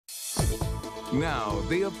Now,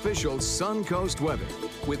 the official Suncoast weather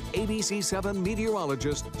with ABC7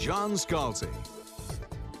 meteorologist John Scalzi.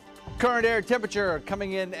 Current air temperature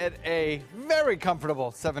coming in at a very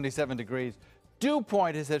comfortable 77 degrees. Dew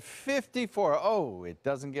point is at 54. Oh, it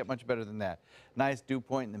doesn't get much better than that. Nice dew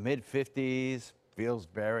point in the mid 50s. Feels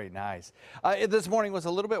very nice. This morning was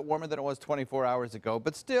a little bit warmer than it was 24 hours ago,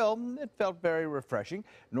 but still, it felt very refreshing.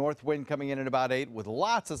 North wind coming in at about 8 with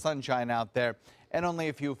lots of sunshine out there and only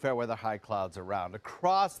a few fair weather high clouds around.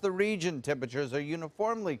 Across the region, temperatures are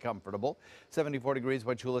uniformly comfortable. 74 degrees,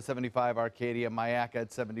 Wauchula, 75, Arcadia, Myakka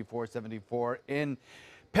at 74, 74 in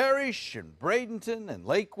Parrish and Bradenton and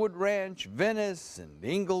Lakewood Ranch, Venice and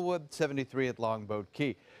Inglewood, 73 at Longboat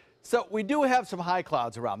Key. So we do have some high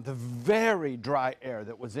clouds around. The very dry air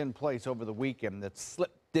that was in place over the weekend that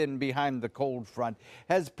slipped in behind the cold front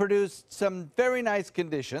has produced some very nice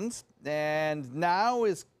conditions and now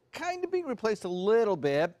is kind of being replaced a little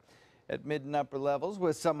bit at mid and upper levels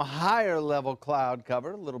with some higher level cloud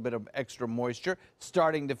cover, a little bit of extra moisture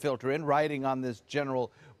starting to filter in, riding on this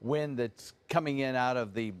general wind that's coming in out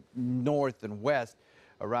of the north and west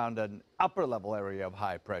around an upper level area of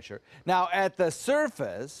high pressure. Now at the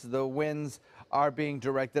surface, the winds are being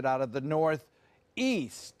directed out of the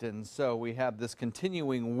northeast, and so we have this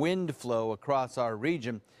continuing wind flow across our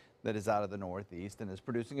region that is out of the northeast and is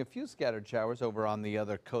producing a few scattered showers over on the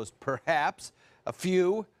other coast, perhaps a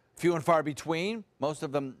few and far between, most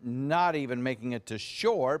of them not even making it to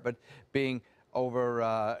shore, but being over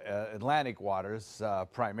Atlantic waters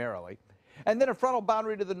primarily. And then a frontal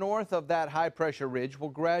boundary to the north of that high pressure ridge will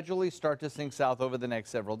gradually start to sink south over the next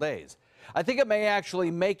several days. I think it may actually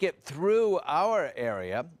make it through our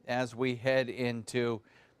area as we head into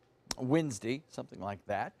Wednesday, something like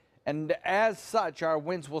that. And as such, our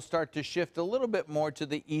winds will start to shift a little bit more to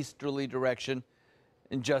the easterly direction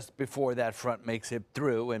and just before that front makes it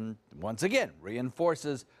through and once again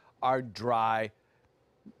reinforces our dry,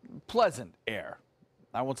 pleasant air.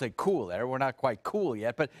 I won't say cool air. We're not quite cool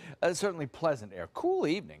yet, but certainly pleasant air. Cool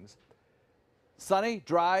evenings. Sunny,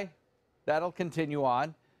 dry, that'll continue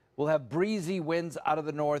on. We'll have breezy winds out of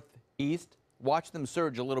the northeast. Watch them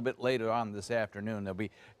surge a little bit later on this afternoon. There'll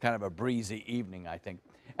be kind of a breezy evening, I think.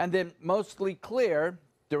 And then mostly clear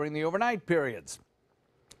during the overnight periods.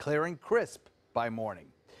 Clear and crisp by morning.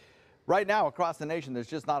 Right now, across the nation, there's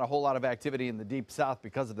just not a whole lot of activity in the deep south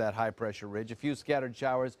because of that high pressure ridge. A few scattered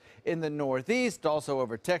showers in the northeast, also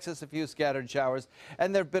over Texas, a few scattered showers.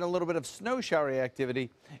 And there have been a little bit of snow showery activity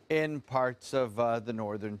in parts of the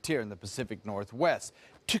northern tier in the Pacific Northwest.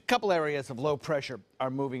 A couple areas of low pressure are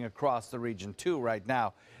moving across the region, too, right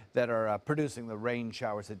now that are producing the rain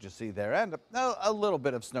showers that you see there, and a little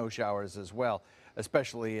bit of snow showers as well,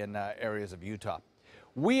 especially in areas of Utah.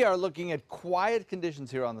 We are looking at quiet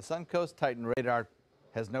conditions here on the Suncoast. Titan radar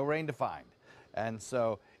has no rain to find, and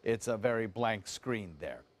so it's a very blank screen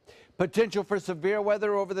there. Potential for severe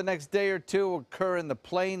weather over the next day or two will occur in the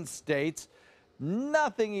plain states.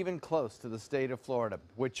 Nothing even close to the state of Florida,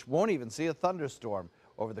 which won't even see a thunderstorm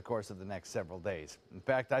over the course of the next several days. In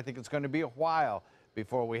fact, I think it's going to be a while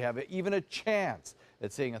before we have even a chance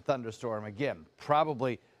at seeing a thunderstorm again.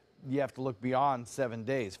 Probably you have to look beyond 7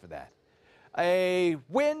 days for that. A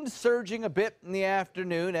wind surging a bit in the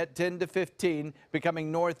afternoon at 10 to 15,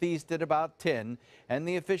 becoming northeast at about 10, and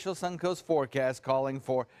the official Suncoast forecast calling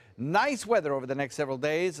for nice weather over the next several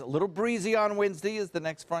days. A little breezy on Wednesday as the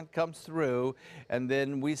next front comes through, and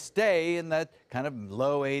then we stay in that kind of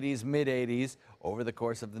low 80s, mid 80s over the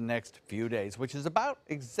course of the next few days, which is about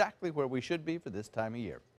exactly where we should be for this time of year.